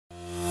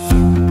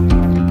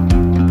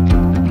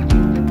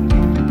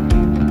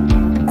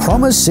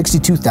Chroma's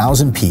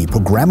 62000P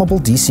Programmable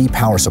DC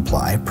Power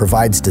Supply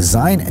provides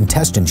design and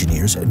test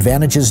engineers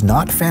advantages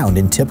not found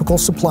in typical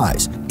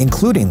supplies,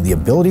 including the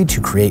ability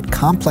to create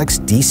complex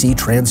DC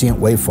transient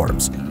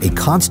waveforms, a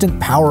constant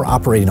power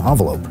operating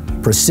envelope,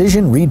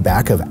 precision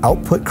readback of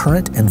output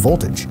current and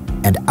voltage,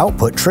 and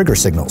output trigger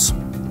signals.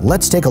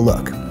 Let's take a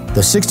look. The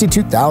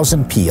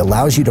 62000P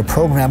allows you to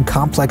program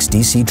complex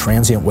DC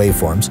transient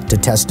waveforms to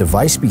test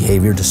device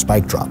behavior to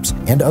spike drops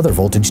and other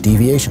voltage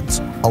deviations,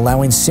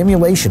 allowing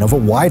simulation of a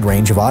wide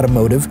range of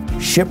automotive,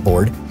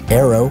 shipboard,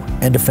 aero,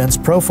 and defense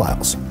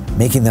profiles,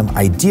 making them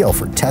ideal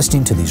for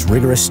testing to these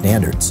rigorous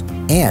standards.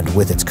 And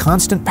with its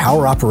constant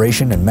power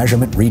operation and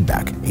measurement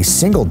readback, a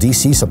single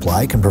DC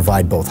supply can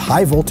provide both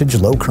high voltage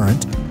low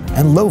current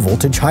and low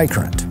voltage high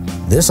current.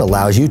 This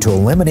allows you to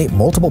eliminate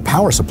multiple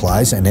power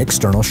supplies and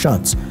external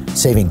shunts,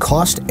 saving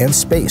cost and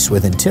space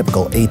within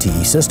typical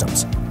ATE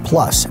systems.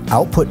 Plus,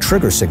 output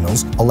trigger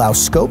signals allow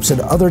scopes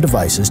and other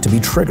devices to be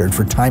triggered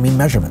for timing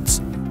measurements.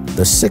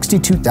 The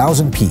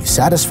 62000P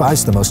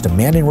satisfies the most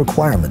demanding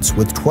requirements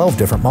with 12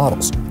 different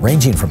models,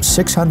 ranging from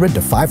 600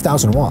 to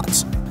 5000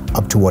 watts,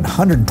 up to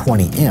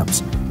 120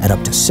 amps, and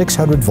up to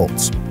 600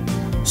 volts.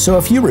 So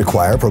if you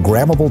require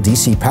programmable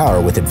DC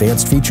power with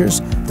advanced features,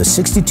 the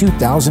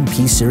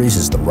 62000P series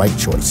is the right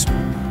choice.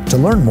 To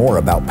learn more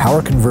about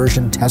power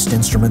conversion, test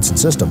instruments, and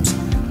systems,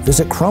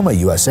 visit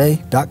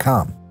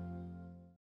ChromaUSA.com.